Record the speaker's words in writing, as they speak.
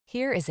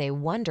Here is a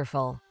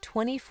wonderful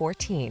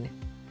 2014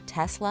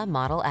 Tesla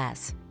Model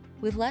S.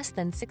 With less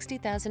than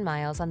 60,000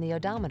 miles on the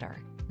odometer,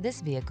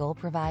 this vehicle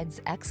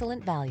provides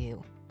excellent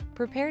value.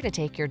 Prepare to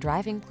take your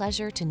driving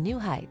pleasure to new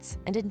heights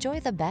and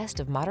enjoy the best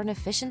of modern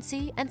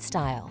efficiency and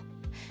style.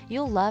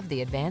 You'll love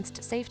the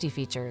advanced safety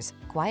features,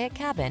 quiet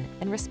cabin,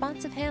 and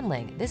responsive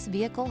handling this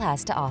vehicle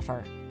has to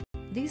offer.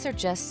 These are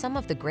just some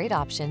of the great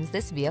options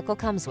this vehicle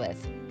comes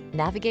with: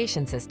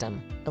 navigation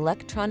system,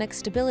 electronic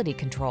stability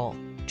control,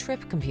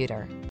 trip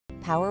computer,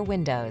 power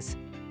windows,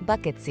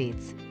 bucket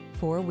seats,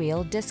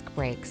 four-wheel disc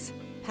brakes,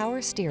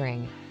 power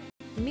steering.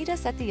 Meet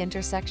us at the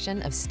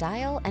intersection of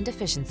style and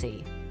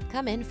efficiency.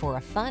 Come in for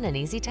a fun and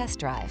easy test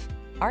drive.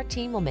 Our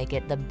team will make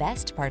it the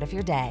best part of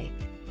your day.